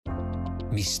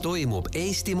mis toimub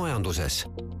Eesti majanduses.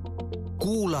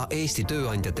 Kuula Eesti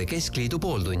Tööandjate Keskliidu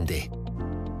pooltundi.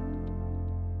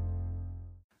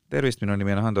 Tervist, minu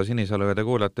nimi on Hando Sinisalu ja te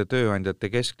kuulate Tööandjate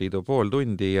Keskliidu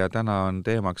pooltundi ja täna on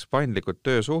teemaks paindlikud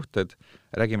töösuhted.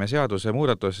 Räägime seaduse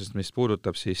muudatusest, mis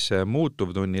puudutab siis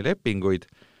muutuvtunni lepinguid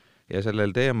ja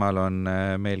sellel teemal on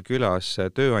meil külas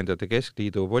Tööandjate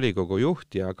Keskliidu volikogu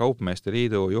juht ja Kaupmeeste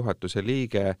Liidu juhatuse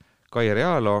liige Kai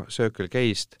Realo Circle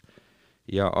K-st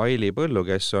ja Aili Põllu,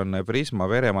 kes on Prisma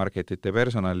veremarketite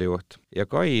personalijuht. Ja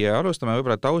Kai, alustame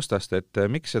võib-olla taustast, et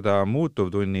miks seda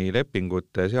muutuvtunni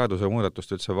lepingute seaduse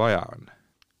muudatust üldse vaja on?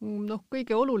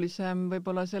 Kõige olulisem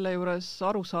võib-olla selle juures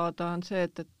aru saada on see,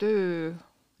 et töö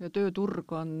ja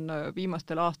tööturg on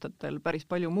viimastel aastatel päris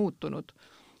palju muutunud.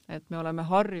 Et me oleme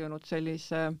harjunud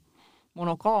sellise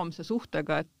monogaamse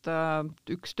suhtega, et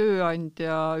üks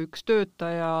tööandja, üks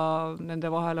töötaja,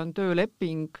 nende vahel on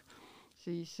tööleping,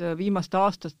 siis viimaste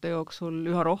aastate jooksul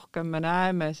üha rohkem me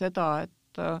näeme seda,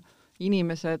 et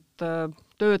inimesed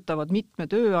töötavad mitme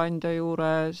tööandja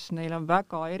juures, neil on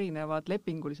väga erinevad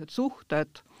lepingulised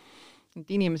suhted,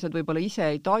 et inimesed võib-olla ise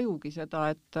ei tajugi seda,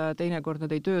 et teinekord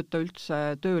nad ei tööta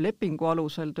üldse töölepingu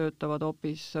alusel, töötavad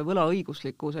hoopis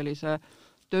võlaõigusliku sellise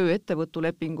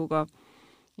tööettevõtulepinguga.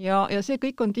 Ja see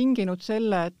kõik on tinginud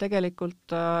selle, et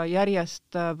tegelikult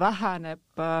järjest väheneb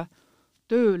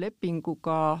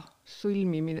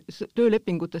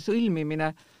töölepingute sõlmimine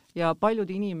ja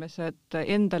paljud inimesed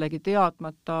endalegi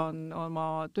teadmata on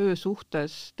oma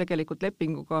töösuhtes tegelikult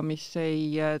lepinguga, mis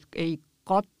ei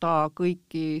kata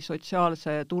kõiki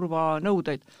sotsiaalse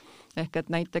turvanõudeid. Ehk et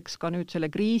näiteks ka nüüd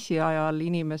selle kriisi ajal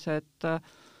inimesed,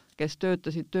 kes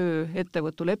töötasid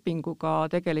tööettevõtulepinguga,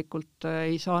 tegelikult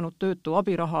ei saanud töötu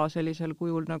abiraha sellisel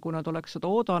kujul, nagu nad oleks seda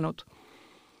oodanud.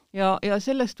 Ja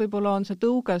sellest võib-olla on see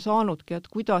tõuge saanudki, et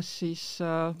kuidas siis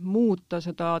muuta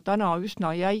seda täna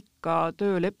üsna jäika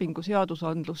töölepingu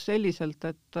seadusandlus selliselt,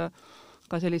 et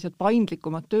ka sellised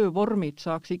paindlikumad töövormid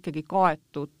saaks ikkagi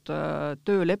kaetud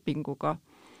töölepinguga.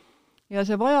 Ja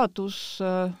see vajadus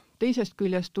teisest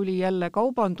küljest tuli jälle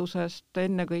kaubandusest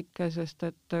ennekõike, sest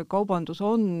et kaubandus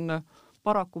on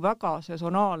paraku väga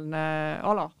sesonaalne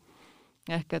ala.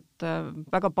 Ehk et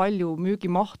väga palju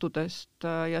müügimahtudest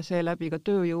ja seeläbi ka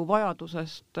tööjõu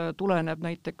vajadusest tuleneb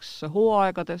näiteks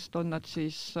hooaegadest, on nad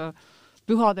siis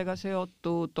pühadega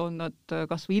seotud, on nad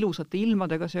kas või ilusate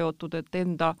ilmadega seotud, et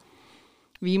enda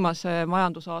viimase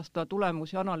majandusaasta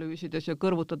tulemusi analüüsides ja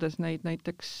kõrvutades neid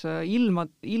näiteks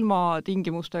ilma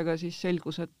tingimustega, siis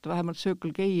selgus, et vähemalt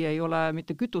Circle K ei ole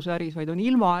mitte kütuseäris, vaid on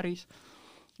ilmaäris.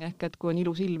 Ehk et kui on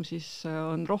ilus ilm, siis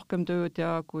on rohkem tööd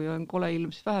ja kui on kole ilm,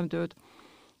 siis vähem tööd.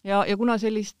 Ja kuna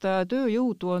sellist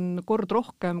tööjõudu on kord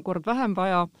rohkem, kord vähem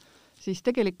vaja, siis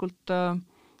tegelikult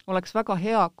oleks väga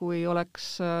hea, kui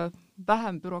oleks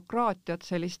vähem bürokraatiat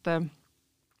selliste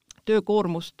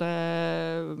töökoormuste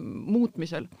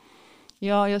muutmisel.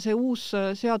 Ja see uus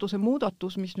seaduse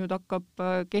muudatus, mis nüüd hakkab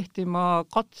kehtima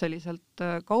katseliselt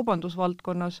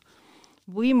kaubandusvaldkonnas,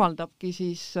 võimaldabki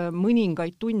siis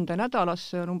mõningaid tunde nädalas,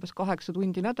 see on umbes 8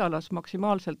 tundi nädalas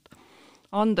maksimaalselt,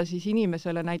 anda siis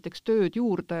inimesele näiteks tööd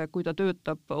juurde, kui ta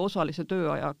töötab osalise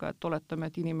tööajaga, et oletame,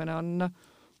 et inimene on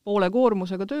poole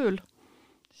koormusega tööl,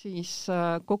 siis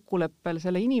kokkuleppel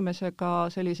selle inimesega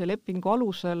sellise lepingu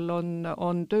alusel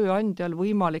on tööandjal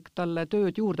võimalik talle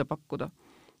tööd juurde pakkuda.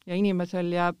 Ja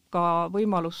inimesel jääb ka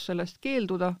võimalus sellest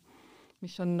keelduda,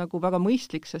 mis on nagu väga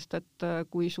mõistlik, sest et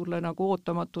kui sulle nagu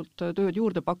ootamatult tööd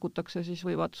juurde pakutakse, siis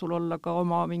võivad sul olla ka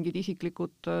oma mingid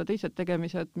isiklikud teised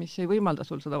tegemised, mis ei võimalda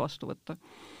sul seda vastu võtta.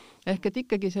 Ehk et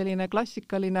ikkagi selline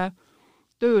klassikaline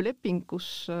tööleping,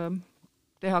 kus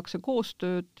tehakse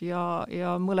koostööd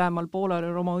ja mõlemal poolel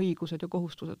on oma õigused ja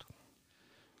kohustused.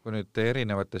 Kui nüüd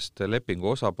erinevatest lepingu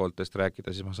osapooltest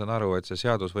rääkida, siis ma saan aru, et see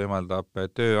seadus võimaldab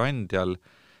tööandjal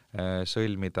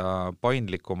sõlmida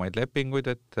paindlikumaid lepinguid,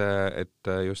 et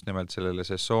just nimelt sellele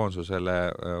sesoonsusele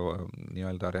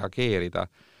nii-öelda reageerida.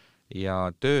 Ja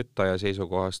töötaja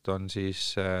seisukohast on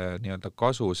siis nii-öelda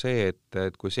kasu see,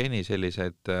 et kui seni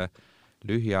sellised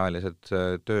lühiajalised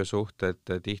töösuhted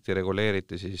tihti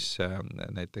reguleeriti siis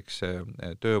näiteks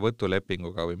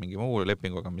töövõtulepinguga või mingi muu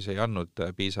lepinguga, mis ei andnud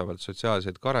piisavalt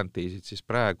sotsiaalseid garantiisid, siis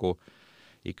praegu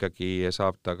ikkagi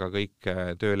saab ta ka kõik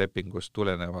töölepingust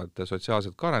tulenevad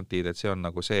sotsiaalsed garantiid, et see on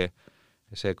nagu see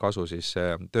kasu siis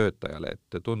töötajale,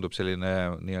 et tundub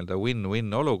selline nii-öelda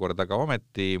win-win olukord, aga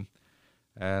ometi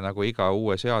nagu iga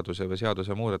uue seaduse või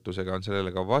seaduse muudatusega on sellele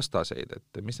ka vastaseid,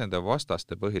 et mis nende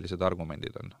vastaste põhilised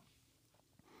argumendid on?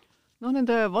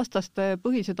 Nende vastaste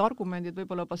põhilised argumendid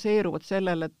võib-olla baseeruvad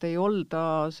sellele, et ei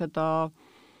olda seda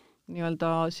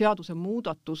nii-öelda seaduse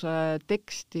muudatuse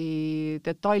teksti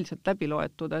detailselt läbi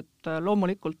loetud, et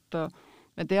loomulikult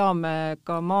me teame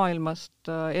ka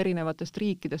maailmast erinevatest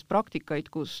riikidest praktikaid,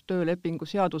 kus töölepingu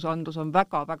seadusandlus on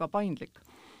väga-väga paindlik.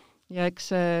 Ja eks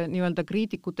see nii-öelda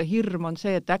kriitikute hirm on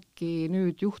see, et äkki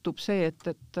nüüd juhtub see,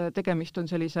 et tegemist on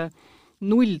sellise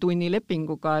nulltunni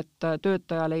lepinguga, et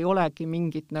töötajal ei olegi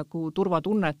mingit nagu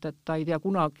turvatunnet, et ta ei tea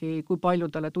kunagi, kui palju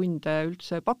talle tunde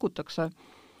üldse pakutakse,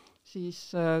 siis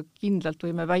kindlalt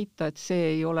võime väita, et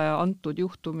see ei ole antud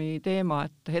juhtumi teema,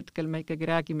 et hetkel me ikkagi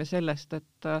räägime sellest,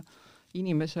 et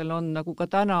inimesel on nagu ka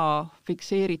täna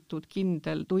fikseeritud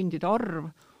kindel tundide arv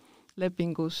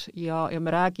lepingus ja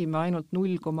me räägime ainult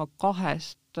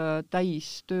 0,2 täis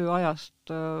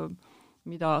tööajast,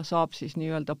 mida saab siis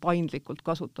nii-öelda paindlikult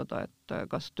kasutada, et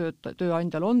kas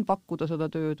tööandjal on pakkuda seda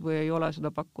tööd või ei ole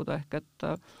seda pakkuda, ehk et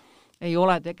ei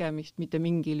ole tegemist mitte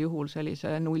mingil juhul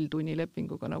sellise nulltunni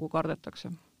lepinguga, nagu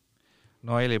kardetakse.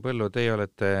 No Heli Põllu, teie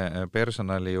olete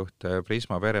personalijuht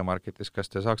Prisma Peremarketis, kas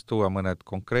te saaks tuua mõned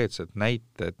konkreetsed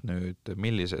näited nüüd,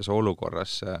 millises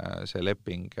olukorras see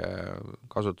leping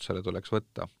kasutusele tuleks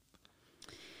võtta?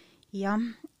 Jah,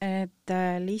 et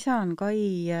lisan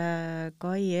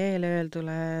Kai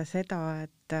eelöeldule seda,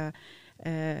 et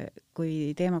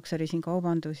kui teemaks oli siin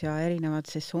kaubandus ja erinevad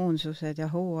sesoonsused ja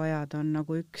hooajad on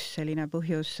nagu üks selline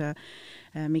põhjus,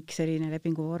 miks selline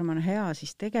lepinguvorm on hea,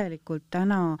 siis tegelikult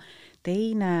täna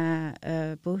teine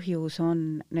põhjus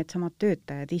on needsamad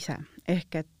töötajad ise.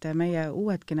 Ehk et meie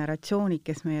uued generatsioonid,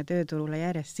 kes meie tööturule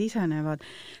järjest sisenevad,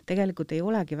 tegelikult ei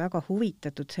olegi väga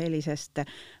huvitatud sellisest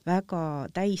väga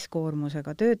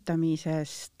täiskoormusega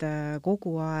töötamisest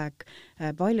kogu aeg.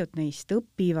 Paljud neist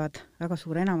õpivad, väga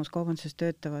suur enamus kaubanduses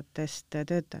töötavatest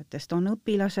töötajatest on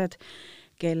õpilased,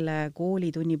 kelle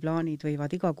koolitunniplaanid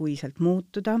võivad igakuiselt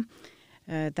muutuda.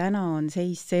 Täna on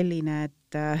seis selline,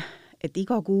 et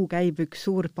iga kuu käib üks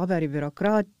suur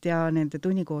paberibürokraatia, nende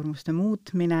tunnikoormuste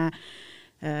muutmine,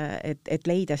 et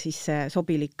leida siis see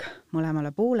sobilik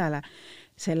mõlemale poolele.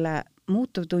 Selle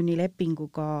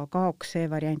muutuvtunnilepinguga kaoks see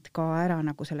variant ka ära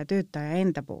nagu selle töötaja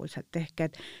enda poolselt. Ehk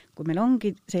et kui meil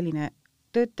ongi selline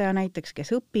töötaja näiteks,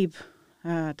 kes õpib,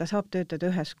 ta saab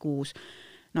töötada ühes kuus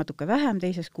natuke vähem,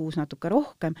 teises kuus natuke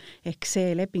rohkem, ehk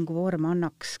see lepinguvorm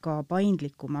annaks ka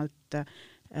paindlikumalt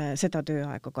seda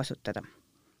tööaega kasutada.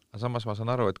 Samas ma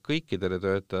saan aru, et kõikidele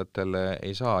töötajatele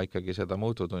ei saa ikkagi seda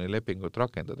muutuvtunnilepingut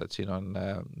rakendada, et siin on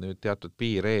nüüd teatud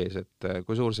piir ees, et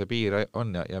kui suur see piir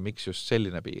on ja miks just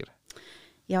selline piir?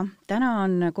 Jah, täna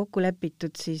on kokku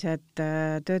lepitud siis, et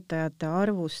töötajate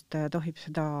arvust tohib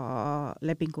seda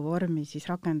lepinguvormi siis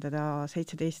rakendada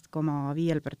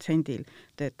 17,5%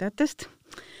 töötajatest.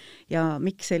 Ja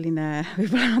miks selline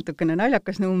võib-olla natukene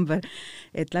naljakas number,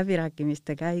 et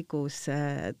läbirääkimiste käigus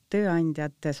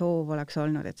tööandjate soov oleks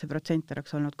olnud, et see protsent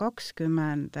oleks olnud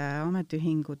 20,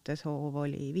 ametiühingute soov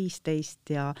oli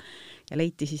 15 ja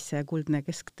leiti siis see kuldne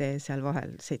kesktee seal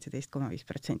vahel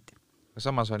 17,5%.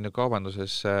 Samas on ju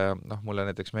kaubanduses, mulle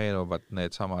näiteks meenuvad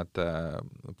need samad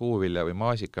puuvilja või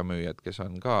maasikamüüjad, kes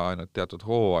on ka ainult teatud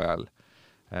hooajal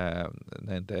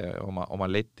nende oma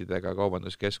lettidega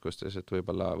kaubanduskeskustes, et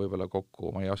võib-olla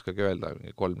kokku, ma ei oskagi öelda,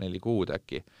 3-4 kuud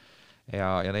äkki.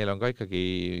 Ja neil on ka ikkagi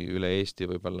üle Eesti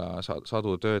võib-olla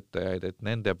sadu töötajaid, et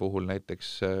nende puhul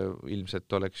näiteks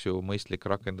ilmselt oleks ju mõistlik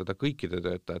rakendada kõikide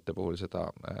töötajate puhul seda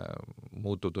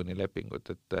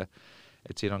muutuvtunnilepingut,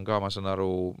 et siin on ka, ma saan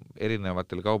aru,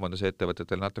 erinevatel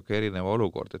kaubandusettevõtetel natuke erineva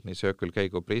olukord, et nii Circle K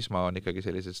kui Prisma on ikkagi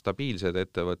sellised stabiilsed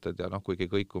ettevõtted ja kuigi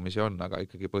kõikumisi on, aga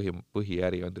ikkagi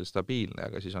põhiäri on teil stabiilne,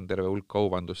 aga siis on terve hulk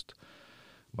kaubandust,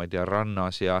 ma ei tea,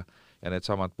 rannas ja need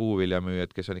samad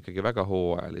puuviljamüüjad, kes on ikkagi väga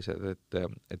hooajalised,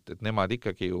 et nemad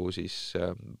ikkagi ju siis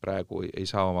praegu ei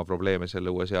saa oma probleeme selle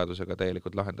uue seadusega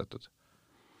täielikult lahendatud.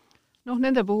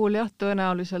 Nende puhul jah,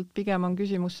 tõenäoliselt pigem on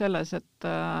küsimus selles, et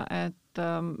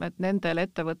nendel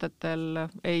ettevõtetel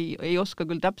ei oska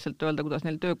küll täpselt öelda, kuidas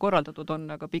neil töö korraldatud on,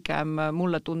 aga pigem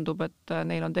mulle tundub, et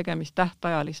neil on tegemist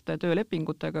tähtajaliste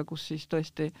töölepingutega, kus siis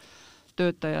tõesti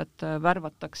töötajad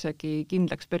värvataksegi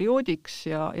kindlaks perioodiks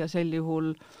ja sel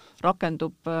juhul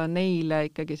rakendub neile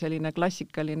ikkagi selline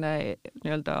klassikaline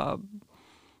nii-öelda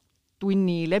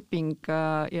tunnileping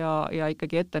ja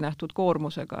ikkagi ette nähtud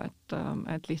koormusega,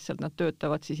 et lihtsalt nad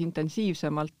töötavad siis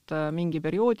intensiivsemalt mingi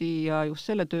perioodi ja just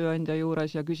selle tööandja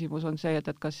juures ja küsimus on see,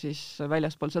 et kas siis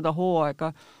väljaspool seda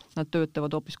hooaega nad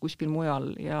töötavad hoopis kuskil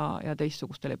mujal ja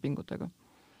teistsuguste lepingutega.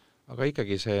 Aga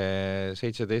ikkagi see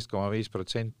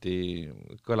 17,5%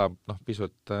 kõlab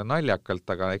pisut naljakalt,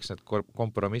 aga eks need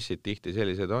kompromissid tihti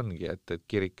sellised ongi, et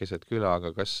kirik keset küla,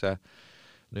 aga kas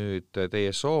nüüd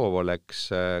teie soov oleks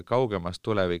kaugemas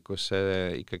tulevikus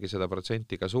ikkagi seda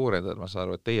protsenti ka suurendada, ma saan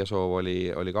aru, et teie soov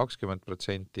oli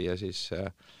 20% ja siis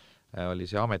oli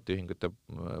see ametiühingute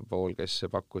pool, kes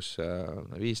pakkus 15%,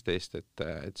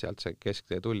 et sealt see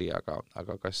kesktee tuli,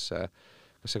 aga kas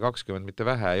see 20 mitte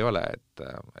vähe ei ole,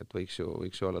 et võiks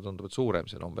ju olla tunduvalt suurem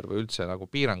see number või üldse nagu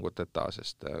piiranguteta,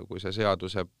 sest kui see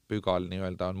seaduse pügal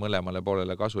nii-öelda on mõlemale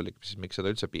poolele kasulik, siis miks seda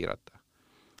üldse piirata?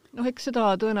 Noh, eks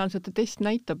seda tõenäoliselt test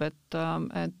näitab, et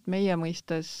meie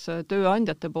mõistes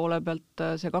tööandjate poole pealt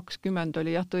see 20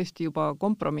 oli jah, tõesti juba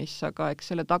kompromiss, aga eks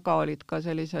selle taga olid ka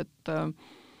sellised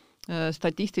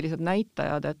statistilised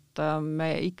näitajad, et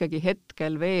me ikkagi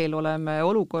hetkel veel oleme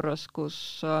olukorras,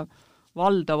 kus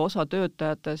valdav osa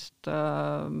töötajatest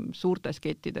suurtes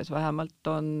kettides vähemalt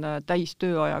on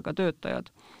täistööajaga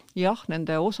töötajad. Jah,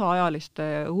 nende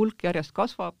osaajaliste hulk järjest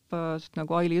kasvab, sest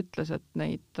nagu Aili ütles, et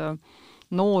neid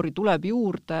noori tuleb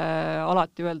juurde,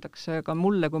 alati öeldakse ka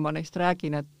mulle, kui ma neist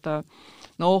räägin, et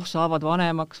saavad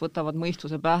vanemaks, võtavad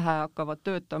mõistuse pähe, hakkavad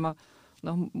töötama.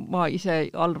 Ma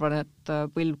ise arvan, et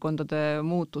põlvkondade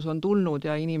muutus on tulnud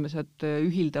ja inimesed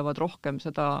ühildavad rohkem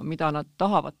seda, mida nad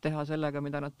tahavad teha sellega,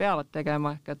 mida nad peavad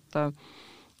tegema, ehk et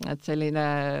selline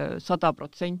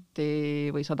 100%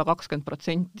 või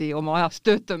 120% oma ajast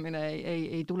töötamine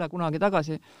ei tule kunagi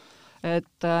tagasi.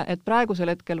 Et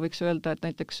praegusel hetkel võiks öelda, et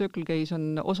näiteks Circle K's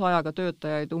on osaajaga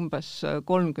töötajaid umbes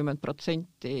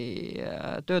 30%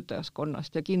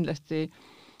 töötajaskonnast ja kindlasti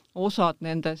osad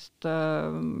nendest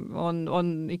on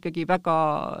ikkagi väga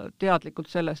teadlikud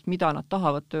sellest, mida nad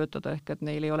tahavad töötada, ehk et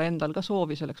neil ei ole endal ka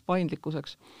soovi selleks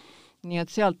paindlikkuseks. Nii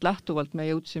et sealt lähtuvalt me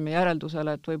jõudsime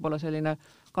järeldusele, et võib-olla selline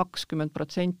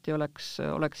 20% oleks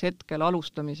hetkel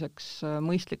alustamiseks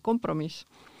mõistlik kompromiss.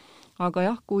 Aga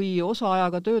jah, kui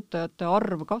osaajaga töötajate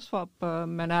arv kasvab,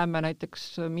 me näeme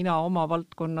näiteks mina oma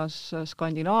valdkonnas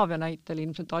Skandinaavia näitel,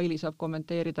 ilmselt Aili saab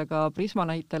kommenteerida ka Prisma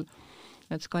näitel,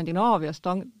 et Skandinaavias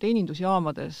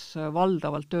teenindusjaamades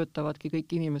valdavalt töötavadki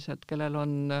kõik inimesed, kellel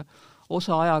on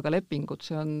osaajaga lepingud.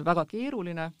 See on väga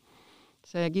keeruline.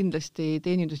 See kindlasti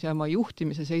teenindusjaama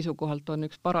juhtimise seisukohalt on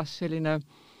üks paras selline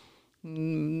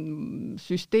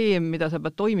süsteem, mida sa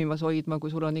pead toimimas hoidma, kui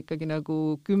sul on ikkagi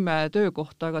nagu 10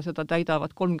 töökohta, aga seda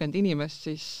täidavad 30 inimest,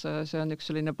 siis see on üks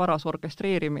selline paras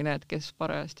orkestreerimine, et kes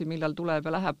parajasti millal tuleb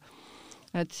ja läheb.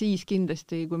 Et siis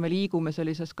kindlasti, kui me liigume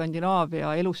sellise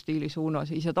Skandinaavia elustiili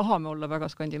suunas, ise tahame olla väga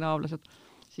skandinaavlased,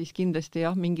 siis kindlasti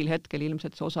jah, mingil hetkel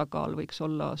ilmselt see osakaal võiks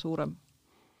olla suurem.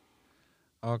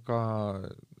 Aga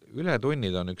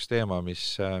ületunnid on üks teema,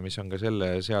 mis on ka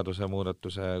selle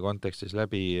seadusemuudatuse kontekstis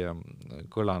läbi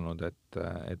kõlanud,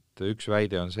 et üks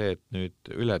väide on see, et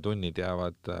nüüd ületunnid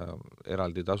jäävad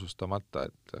eraldi tasustamata,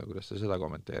 et kuidas te seda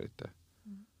kommenteerite?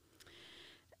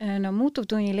 No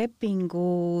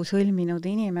muutuvtunnilepingu sõlminud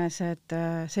inimesed,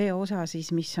 see osa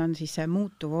siis, mis on siis see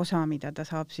muutuv osa, mida ta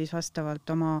saab siis vastavalt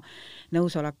oma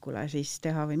nõusolekule siis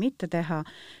teha või mitte teha,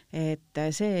 et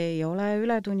see ei ole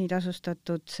ületunni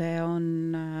tasustatud, see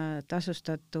on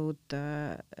tasustatud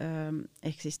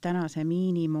ehk siis tänase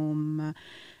miinimum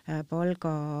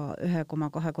palga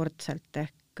 1,2-kordselt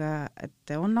ehk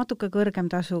et on natuke kõrgem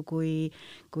tasu kui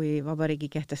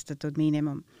vabariigi kehtestatud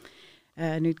miinimum.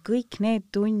 Nüüd kõik need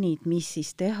tunnid, mis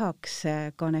siis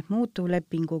tehakse, ka need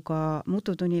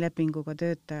muutuvtunnilepinguga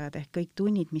töötajad ehk kõik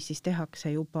tunnid, mis siis tehakse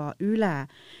juba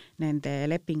üle nende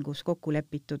lepingus kokku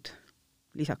lepitud,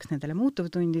 lisaks nendele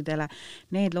muutuvtundidele,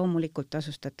 need loomulikult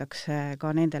tasustatakse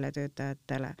ka nendele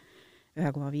töötajatele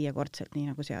 1,5-kordselt,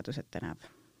 nii nagu seadus ette näeb.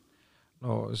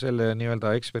 No selle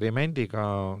nii-öelda eksperimendiga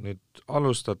nüüd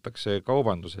alustatakse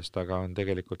kaubandusest, aga on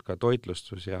tegelikult ka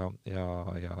toitlustus ja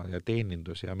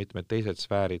teenindus ja mitmed teised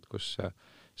sfäärid, kus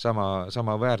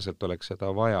samaväärselt oleks seda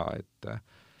vaja, et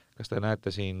kas te näete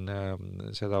siin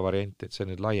seda varianti, et see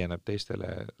nüüd laieneb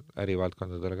teistele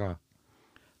ärivaldkondadele ka?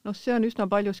 See on üsna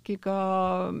paljuski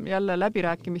ka jälle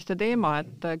läbirääkimiste teema,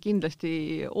 et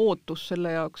kindlasti ootus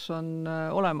selle jaoks on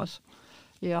olemas.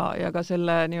 Ja ka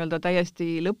selle nii-öelda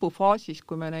täiesti lõpufaasis,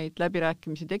 kui me neid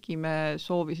läbirääkimisi tegime,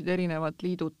 soovisid erinevad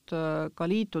liidud ka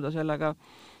liituda sellega.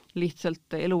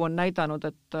 Lihtsalt elu on näidanud,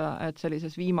 et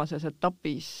sellises viimases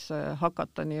etapis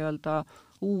hakata nii-öelda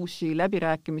uusi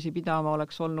läbirääkimisi pidama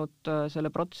oleks olnud selle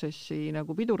protsessi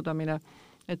nagu pidurdamine.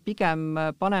 Et pigem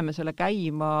paneme selle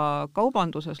käima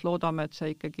kaubanduses, loodame, et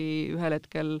see ikkagi ühel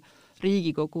hetkel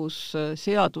Riigikogus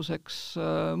seaduseks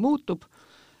muutub.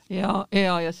 Ja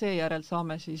seejärel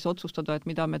saame siis otsustada, et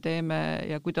mida me teeme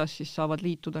ja kuidas siis saavad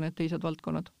liituda need teised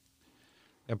valdkonnad.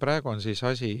 Ja praegu on siis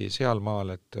asi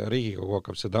sealmaal, et Riigikogu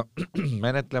hakkab seda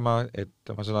menetlema, et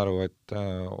ma saan aru, et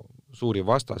suuri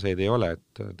vastaseid ei ole,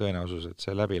 et tõenäosus, et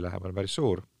see läbi läheb, on päris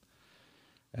suur.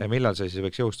 millal see siis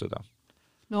võiks jõustuda?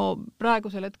 No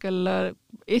praegusel hetkel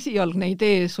esialgne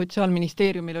idee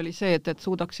Sotsiaalministeeriumil oli see, et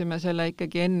suudaksime selle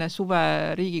ikkagi enne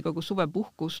Riigikogu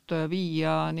suvepuhkust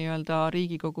viia nii-öelda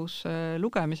Riigikogus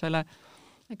lugemisele.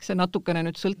 Eks see natukene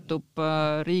nüüd sõltub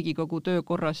Riigikogu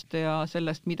töökorrast ja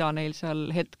sellest, mida neil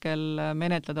seal hetkel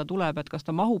menetleda tuleb, et kas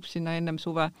ta mahub sinna ennem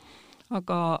suve,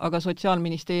 aga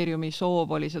Sotsiaalministeeriumi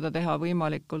soov oli seda teha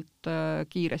võimalikult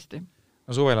kiiresti.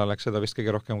 No suvel oleks seda vist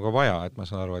kõige rohkem ka vaja, et ma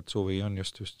saan aru, et suvi on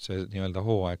just see nii-öelda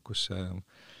hooaeg, kus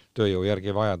tööjõu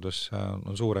järgi vajadus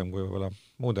on suurem kui võib-olla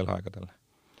muudel aegadel.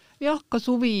 Jah, ka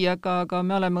suvi, aga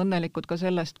me oleme õnnelikud ka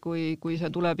sellest, kui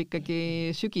see tuleb ikkagi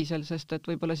sügisel, sest et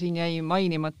võib-olla siin jäi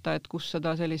mainimata, et kus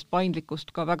seda sellist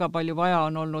paindlikkust ka väga palju vaja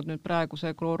on olnud nüüd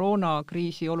praeguse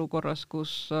koroonakriisi olukorras,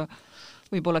 kus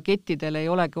võib-olla kettidel ei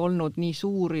olegi olnud nii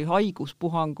suuri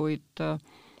haiguspuhanguid,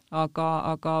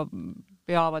 aga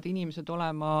peavad inimesed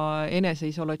olema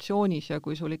eneseisolatsioonis ja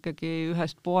kui sul ikkagi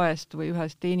ühest poest või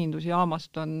ühest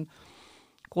teenindusjaamast on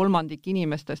kolmandik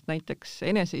inimestest näiteks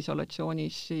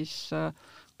eneseisolatsioonis, siis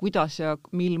kuidas ja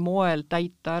mil moel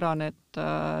täita ära need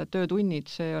töötunnid,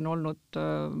 see on olnud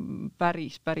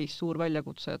päris suur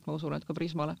väljakutse, et ma usun, et ka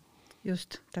Prismale.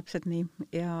 Just, täpselt nii.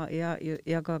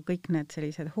 Ja ka kõik need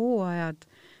sellised hooajad,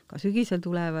 ka sügisel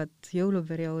tulevad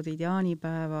jõuluperioodid,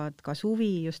 jaanipäevad, ka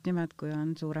suvi just nimelt, kui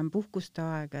on suurem puhkuste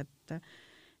aeg,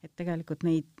 et tegelikult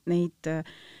neid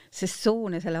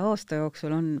sessioone selle aasta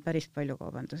jooksul on päris palju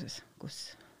kaubanduses, kus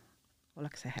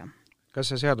oleks see hea. Kas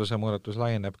see seadusemuudatus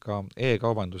laieneb ka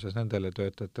e-kaubanduses nendele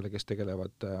töötajatele, kes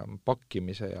tegelevad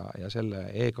pakkimise ja selle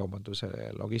e-kaubanduse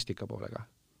logistika poolega?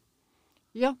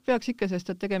 Jah, peaks ikka, sest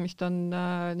et tegemist on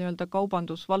nii-öelda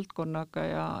kaubandusvaldkonnaga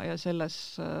ja selles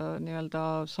nii-öelda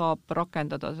saab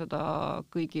rakendada seda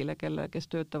kõigile, kes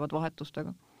töötavad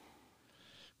vahetustega.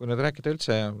 Kui nüüd rääkida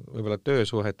üldse võib-olla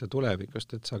töösuhete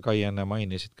tulevikust, et sa Kai enne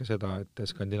mainisid ka seda, et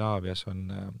Skandinaavias on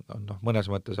mõnes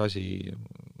mõttes asi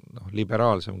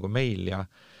liberaalsem kui meil ja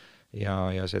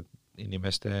see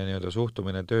inimeste nii-öelda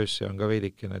suhtumine töösse on ka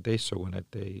veidikene teistsugune,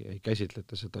 et ei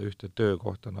käsitleta seda ühte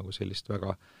töökohta nagu sellist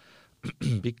väga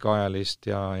pikaajalist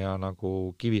ja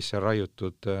nagu kivisse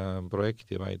raiutud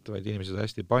projekti, vaid inimesed on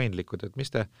hästi paindlikud, et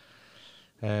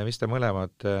mis te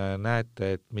mõlemad näete,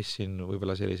 et mis siin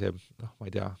võib-olla sellise, ma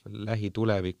ei tea,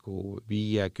 lähituleviku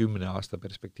 5-10 aasta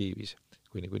perspektiivis,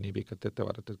 kui nii pikalt ette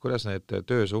vaadata, et kuidas need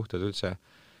töösuhted üldse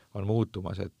on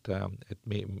muutumas, et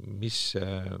mis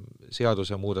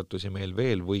seadusemuudatusi meil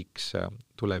veel võiks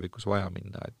tulevikus vaja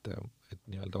minna, et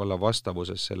nii-öelda olla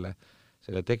vastavuses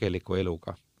selle tegeliku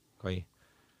eluga. Kai?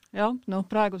 Jah,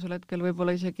 praegusel hetkel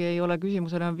võib-olla isegi ei ole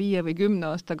küsimus enam 5 või 10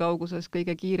 aasta kauguses,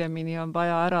 kõige kiiremini on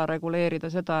vaja ära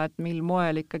reguleerida seda, et mil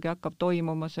moel ikkagi hakkab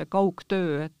toimuma see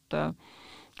kaugtöö,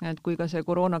 et kui ka see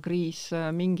koroonakriis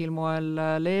mingil moel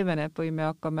leeveneb või me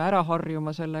hakkame ära harjuma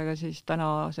sellega, siis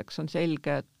tänaseks on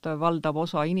selge, et valdav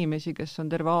osa inimesi, kes on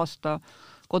terve aasta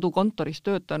kodukontoris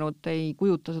töötanud, ei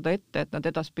kujuta seda ette, et nad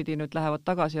edaspidi nüüd lähevad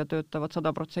tagasi ja töötavad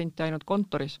 100% ainult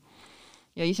kontoris.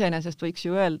 Ja iseenesest võiks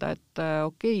ju öelda, et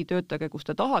okei, töötage, kus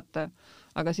te tahate,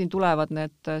 aga siin tulevad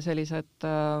need sellised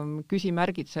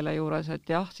küsimärgid selle juures,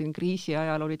 et jah, siin kriisi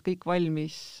ajal olid kõik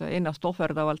valmis ennast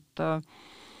ohverdavalt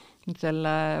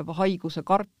selle haiguse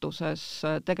kartuses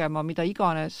tegema mida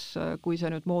iganes, kui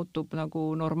see nüüd muutub nagu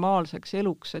normaalseks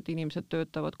eluks, et inimesed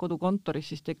töötavad kodukontoris,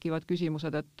 siis tekivad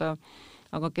küsimused, et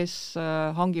aga kes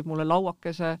hangib mulle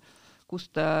lauakese,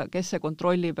 kes see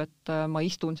kontrollib, et ma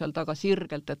istun seal taga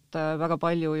sirgelt, et väga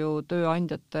palju ju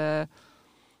tööandjate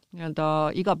nii-öelda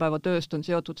igapäevatööst on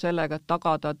seotud sellega, et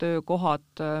tagada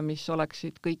töökohad, mis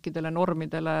oleksid kõikidele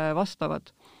normidele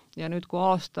vastavad. Ja nüüd, kui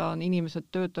aasta on inimesed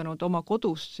töötanud oma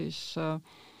kodust, siis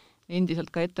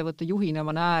endiselt ka ettevõtte juhina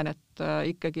ma näen, et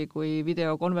ikkagi kui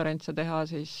videokonverentse teha,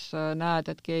 siis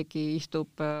näed, et keegi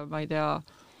istub, ma ei tea,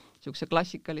 niisuguse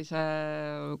klassikalise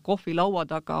kohvilaua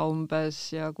taga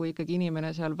umbes ja kui ikkagi inimene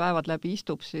seal päevad läbi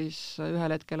istub, siis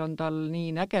ühel hetkel on tal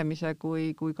nii nägemise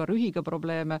kui ka rühiga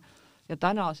probleeme ja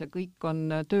täna see kõik on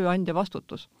tööandja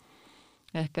vastutus.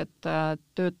 Ehk et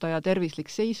töötaja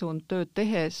tervislik seisund tööd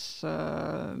tehes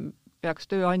peaks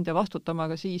tööandja vastutama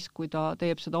ka siis, kui ta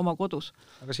teeb seda oma kodus.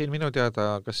 Aga siin minu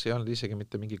teada, kas ei olnud isegi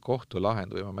mitte mingi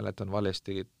kohtulahend või ma mäletan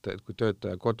valesti, et kui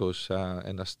töötaja kodus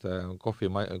ennast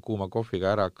kuuma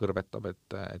kohviga ära kõrvetab,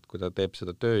 et kui ta teeb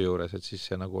seda töö juures, et siis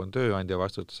see nagu on tööandja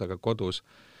vastutus, aga kodus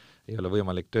ei ole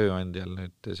võimalik tööandjal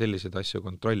nüüd selliseid asju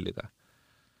kontrollida.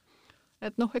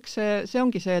 Et eks see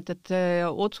ongi see, et see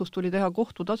otsus tuli teha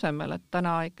kohtu tasemel, et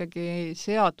täna ikkagi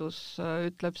seadus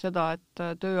ütleb seda, et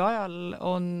töö ajal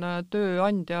on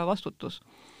tööandja vastutus.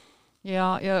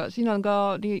 ja siin on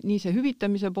ka nii see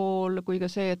hüvitamise pool kui ka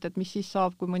see, et mis siis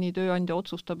saab, kui mõni tööandja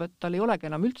otsustab, et tal ei olegi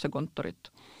enam üldse kontorit.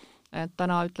 Et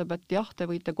täna ütleb, et jah, te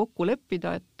võite kokku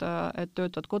leppida, et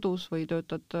töötad kodus või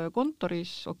töötad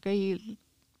kontoris,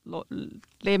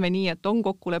 leeme nii, et on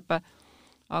kokkulepe,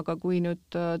 aga kui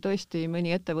nüüd tõesti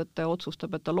mõni ettevõte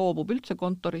otsustab, et ta loobub üldse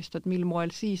kontorist, et mil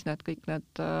moel siis kõik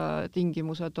need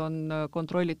tingimused on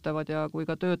kontrollitavad ja kui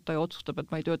ka töötaja otsustab, et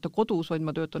ma ei tööta kodus, vaid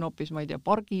ma töötan hoopis, ma ei tea,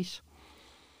 pargis,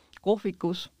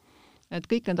 kohvikus, et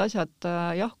kõik need asjad,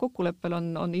 jah, kokkuleppel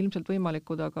on ilmselt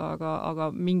võimalikud,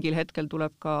 aga mingil hetkel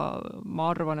tuleb ka,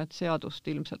 ma arvan, et seadust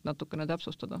ilmselt natukene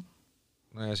täpsustada.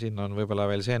 No ja siin on võib-olla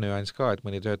veel see nüanss ka, et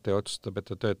mõni töötaja otsustab, et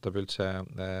ta töötab üldse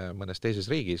mõnes teises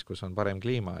riigis, kus on parem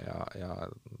kliima ja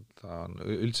ta on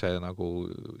üldse nagu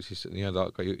siis nii-öelda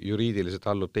ka juriidiliselt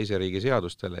allub teise riigi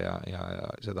seadustele ja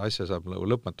seda asja saab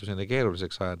lõpmatuseni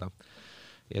keeruliseks ajada.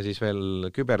 Ja siis veel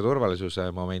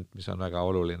küberturvalisuse moment, mis on väga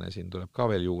oluline, siin tuleb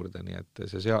ka veel juurde, nii et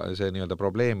see nii-öelda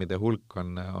probleemide hulk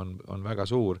on väga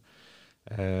suur.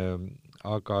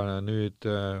 Aga nüüd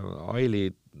Aili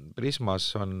Prismas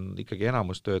on ikkagi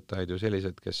enamus töötajaid ju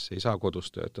sellised, kes ei saa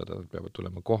kodus töötada, nad peavad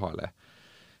tulema kohale.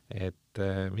 Et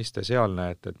mis te seal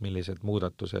näete, et millised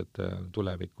muudatused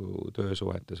tuleviku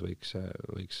töösuhetes võiks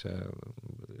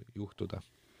juhtuda?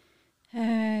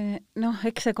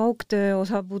 Eks see kaugtöö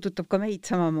osa puudutab ka meid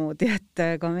samamoodi, et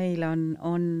ka meil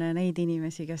on neid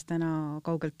inimesi, kes täna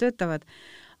kaugelt töötavad,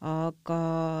 aga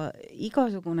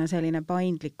igasugune selline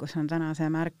paindlikkus on täna see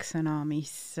märksõna,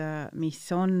 mis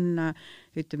on,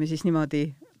 ütleme siis niimoodi,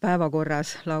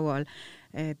 päevakorras laual,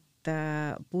 et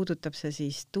puudutab see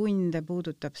siis tunde,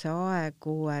 puudutab see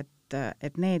aegu,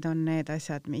 et need on need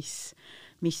asjad,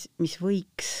 mis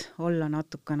võiks olla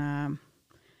natukene,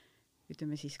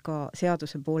 ütleme siis ka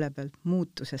seaduse poole pealt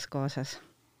muutuses kaasas.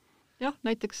 Jah,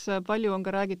 näiteks palju on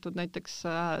ka räägitud näiteks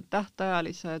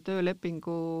tähtajalise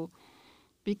töölepingu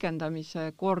pikendamise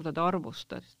kordade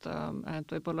arvust,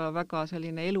 et võib-olla väga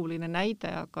selline eluline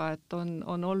näide, aga et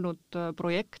on olnud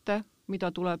projekte,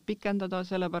 mida tuleb pikendada,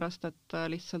 sellepärast et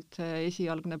lihtsalt see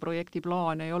esialgne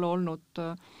projektiplaan ei ole olnud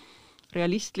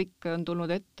realistlik, on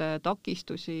tulnud ette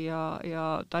takistusi ja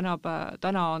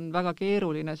täna on väga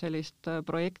keeruline sellist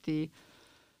projekti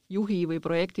juhi või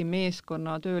projekti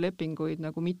meeskonna töölepinguid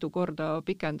nagu mitu korda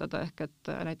pikendada, ehk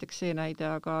et näiteks see näide,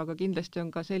 aga kindlasti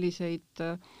on ka selliseid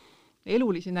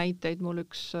elulisi näiteid. Mul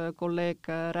üks kolleeg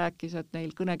rääkis, et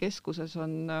neil kõnekeskuses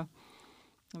on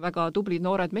väga tublid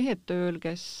noored mehed tööl,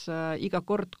 kes iga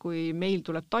kord, kui meil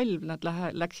tuleb talv, nad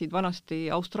läksid vanasti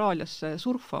Austraaliasse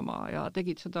surfama ja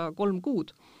tegid seda 3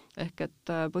 kuud. Ehk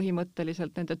et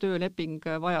põhimõtteliselt nende tööleping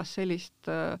vajas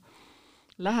sellist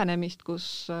lähenemist,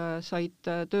 kus said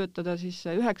töötada siis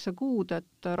 9 kuud,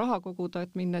 et raha koguda,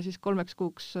 et minna siis 3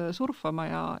 kuuks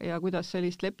surfama ja kuidas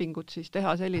sellist lepingut siis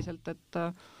teha selliselt,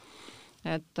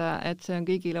 et see on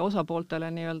kõigile osapooltele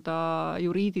nii-öelda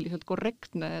juriidiliselt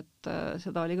korrektne, et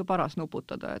seda oli ka paras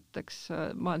nuputada, et eks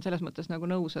ma olen selles mõttes nagu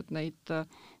nõus, et neid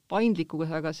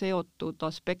paindlikkusega seotud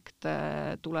aspekte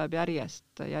tuleb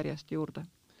järjest juurde.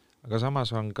 Aga samas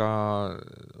on ka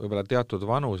võib-olla teatud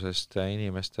vanusest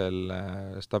inimestel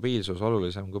stabiilsus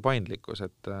olulisem kui paindlikkus,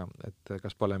 et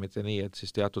kas pole mitte nii, et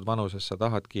siis teatud vanuses sa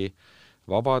tahadki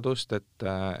vabadust, et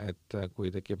kui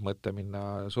tekib mõte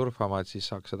minna surfama, et siis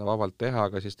saaks seda vabalt teha,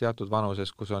 aga siis teatud vanuses,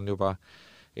 kus on juba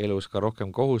elus ka rohkem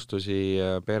kohustusi,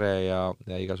 pere ja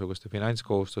igasuguste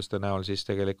finantskohustuste näol, siis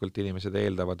tegelikult inimesed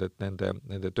eeldavad, et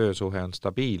nende töösuhe on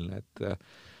stabiilne, et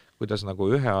kuidas nagu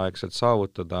üheaegselt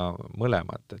saavutada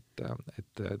mõlemat,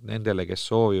 et nendele, kes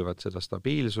soovivad seda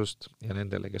stabiilsust ja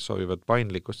nendele, kes soovivad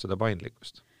paindlikkust, seda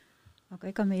paindlikkust. Aga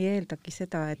ega me ei eeldagi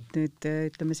seda, et nüüd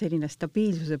ütleme selline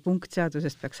stabiilsuse punkt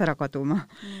seadusest peaks ära kaduma.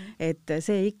 Et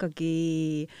see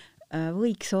ikkagi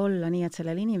võiks olla nii, et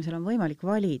sellel inimesel on võimalik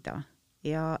valida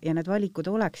ja need valikud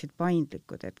oleksid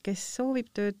paindlikud, et kes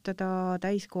soovib töötada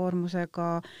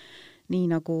täiskoormusega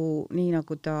nii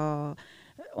nagu ta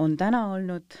on täna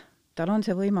olnud, tal on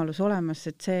see võimalus olemas,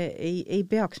 et see ei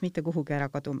peaks mitte kuhugi ära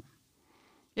kaduma.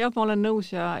 Jah, ma olen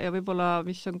nõus ja võib-olla,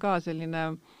 mis on ka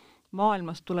selline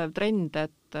maailmast tulev trend,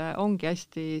 et ongi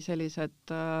hästi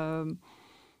sellised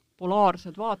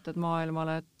polaarsed vaated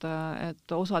maailmale,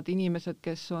 et osad inimesed,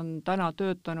 kes on täna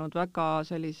töötanud väga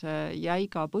sellise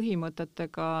jäiga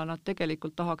põhimõtetega, nad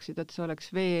tegelikult tahaksid, et see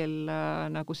oleks veel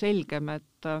nagu selgem,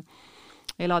 et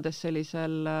elades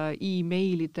sellisel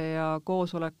e-mailide ja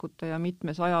koosolekute ja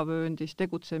mitmes ajavööndis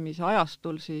tegutsemise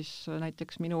ajastul, siis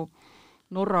näiteks minu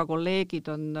Norra kolleegid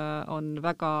on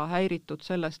väga häiritud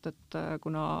sellest, et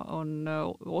kuna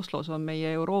Oslos on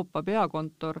meie Euroopa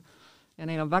peakontor, ja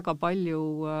neil on väga palju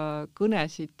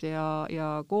kõnesid ja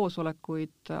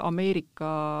koosolekuid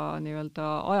Ameerika nii-öelda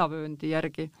ajavööndi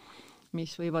järgi,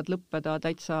 mis võivad lõppeda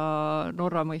täitsa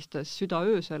Norra mõistes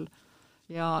südaöösel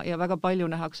ja väga palju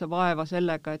nähakse vaeva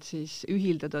sellega, et siis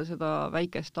ühildada seda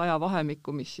väikest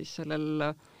ajavahemikku, mis siis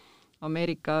sellel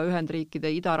Ameerika Ühendriikide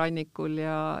idarannikul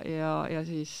ja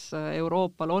siis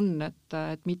Euroopal on,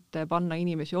 et mitte panna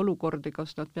inimesi olukordi,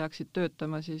 kus nad peaksid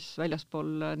töötama siis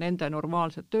väljaspool nende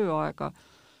normaalset tööaega.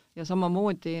 Ja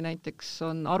samamoodi näiteks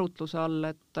on arutluse all,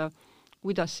 et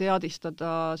kuidas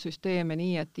seadistada süsteeme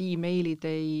nii, et e-mailid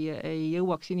ei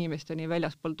jõuaks inimesteni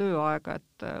väljaspool tööaega,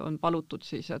 et on palutud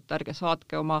siis, et ärge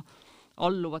saatke oma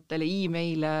alluvatele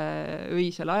e-maile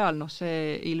öisel ajal,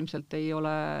 see ilmselt ei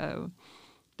ole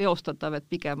teostatav, et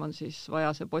pigem on siis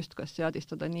vaja see postkast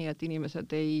seadistada nii, et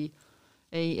inimesed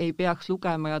ei peaks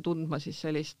lugema ja tundma siis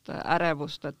sellist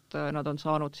ärevust, et nad on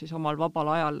saanud siis omal vabal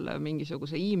ajal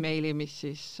mingisuguse e-maili, mis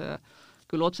siis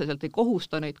küll otseselt ei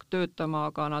kohusta neid töötama,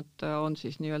 aga nad on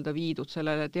siis nii-öelda viidud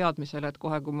sellele teadmisele, et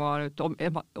kohe, kui ma nüüd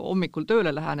hommikul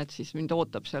tööle lähen, et siis mind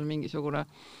ootab seal mingisugune,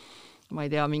 ma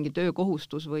ei tea, mingi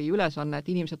töökohustus või ülesanne,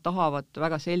 et inimesed tahavad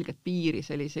väga selget piiri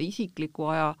sellise isikliku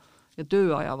aja ja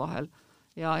tööaja vahel.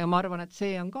 Ja ma arvan, et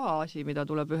see on ka asi, mida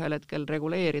tuleb ühel hetkel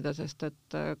reguleerida, sest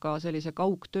et ka sellise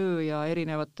kaugtöö ja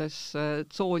erinevates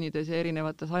tsoonides ja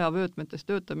erinevates ajavöötmetes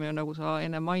töötamine, nagu sa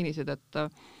enne mainisid, et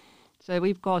see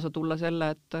võib kaasa tulla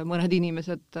selle, et mõned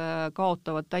inimesed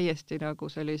kaotavad täiesti nagu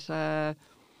sellise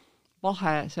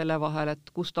vahe selle vahel,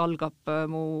 et kust algab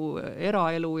mu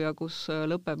eraelu ja kus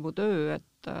lõpeb mu töö,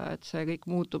 et see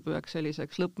kõik muutub üheks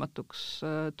selliseks lõpmatuks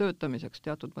töötamiseks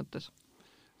teatud mõttes.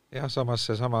 Jah, samas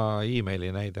seesama e-maili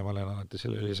näide, ma olen alati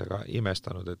selle ise ka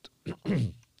imestanud, et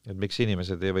miks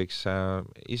inimesed ei võiks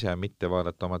ise mitte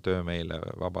vaadata oma töömeile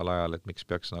vabal ajal, et miks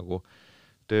peaks nagu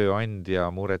tööandja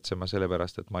muretsema selle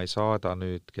pärast, et ma ei saada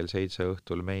nüüd kell 7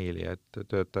 õhtul meili, et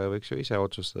töötaja võiks ju ise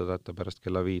otsustada, et ta pärast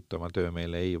kella 5 oma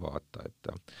töömeile ei vaata,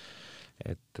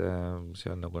 et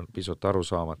see on nagu pisut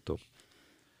arusaamatu.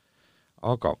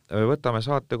 Aga võtame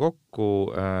saate kokku,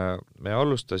 me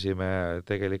alustasime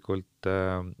tegelikult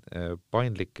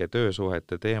paindlike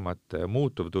töösuhete teemat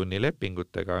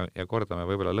muutuvtunnilepingutega ja kordame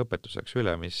võib-olla lõpetuseks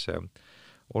üle, mis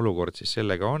olukord siis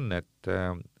sellega on, et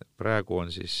praegu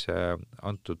on siis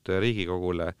antud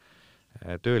Riigikogule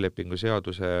töölepingu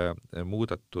seaduse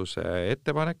muudatuse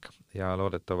ettepanek ja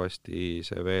loodetavasti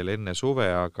see veel enne suve,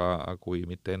 aga kui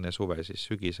mitte enne suve, siis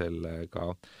sügisel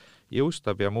ka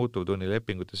jõustab ja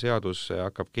muutuvtunnilepingute seadus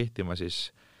hakkab kehtima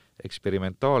siis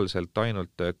eksperimentaalselt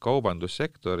ainult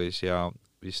kaubandussektoris ja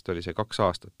vist oli see 2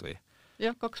 aastat või?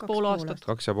 Jah, 2,5 aastat.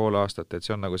 2,5 aastat, et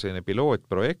see on nagu selline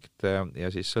pilootprojekt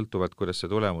ja siis sõltuvalt, kuidas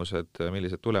see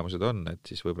millised tulemused on, et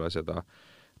siis võib-olla seda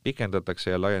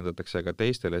pikendatakse ja laiendatakse ka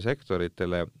teistele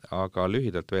sektoritele, aga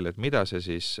lühidalt veel, et mida see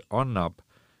siis annab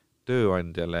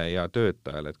tööandjale ja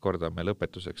töötajale, et kordame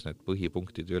lõpetuseks need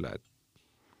põhipunktid üle.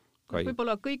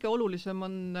 Võib-olla kõige olulisem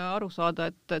on aru saada,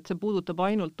 et see puudutab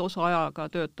ainult osaajaga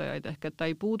töötajaid, ehk et ta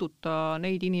ei puuduta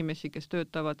neid inimesi, kes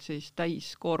töötavad siis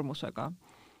täiskoormusega.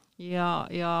 Ja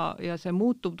see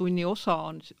muutuvtunni osa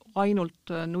on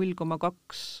ainult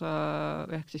 0,2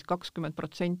 ehk siis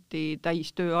 20%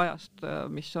 täistööajast,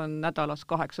 mis on nädalas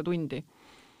 8 tundi.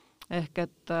 Ehk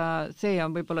et see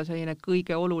on võib-olla selline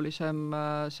kõige olulisem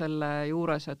selle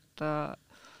juures, et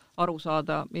aru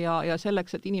saada ja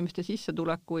selleks, et inimeste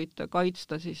sissetulekuid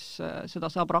kaitsta, siis seda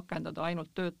saab rakendada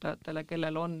ainult töötajatele,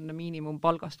 kellel on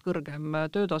miinimumpalgast kõrgem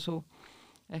töötasu.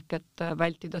 Ehk et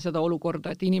vältida seda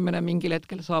olukorda, et inimene mingil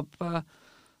hetkel saab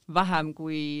vähem,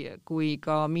 kui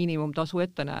ka miinimumtasu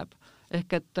ette näeb.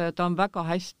 Ehk et ta on väga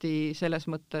hästi selles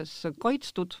mõttes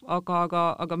kaitstud,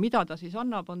 aga mida ta siis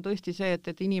annab, on tõesti see,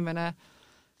 et inimene,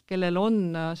 kellel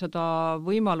on seda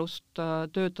võimalust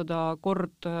töötada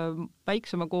kord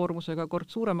väiksema koormusega,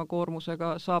 kord suurema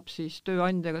koormusega, saab siis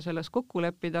tööandjaga selles kokku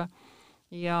leppida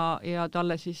ja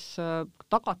talle siis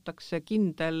tagatakse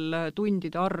kindel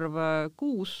tundide arv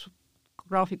kuus,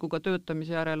 graafikuga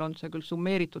töötamise järel on see küll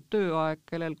summeeritud tööaeg,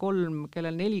 kellel 3,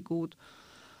 kellel 4 kuud,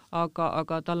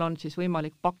 aga tal on siis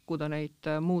võimalik pakkuda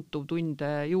neid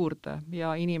muutuvtunde juurde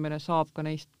ja inimene saab ka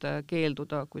neist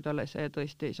keelduda, kui talle see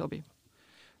tõesti ei sobi.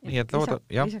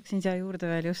 Lisaksin siia juurde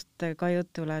veel just ka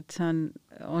jutule, et see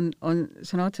on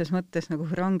sõna otses mõttes nagu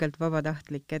rangelt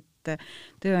vabatahtlik, et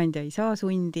tööandja ei saa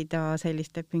sundida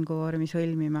sellist lepinguvormi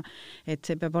sõlmima, et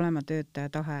see peab olema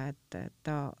töötaja tahe, et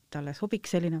talle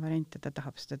sobiks selline variant ja ta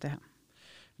tahab seda teha.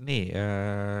 Nii,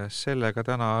 sellega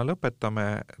täna lõpetame.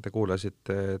 Te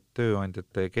kuulasite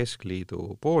Tööandjate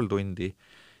Keskliidu pooltundi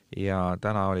ja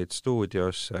täna olid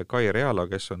stuudios Kai Realo,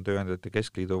 kes on Tööandjate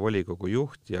Keskliidu volikogu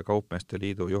juht ja Kaupmeeste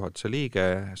Liidu juhatuse liige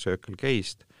Circle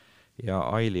K-st ja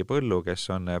Aili Põllu, kes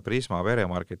on Prisma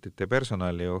veremarketite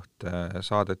personalijuht.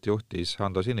 Saadet juhtis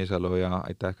Hando Sinisalu ja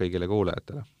aitäh kõigile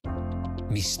kuulajatele.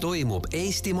 Mis toimub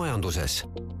Eesti majanduses?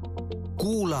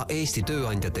 Kuula Eesti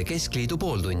Tööandjate Keskliidu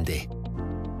pooltundi.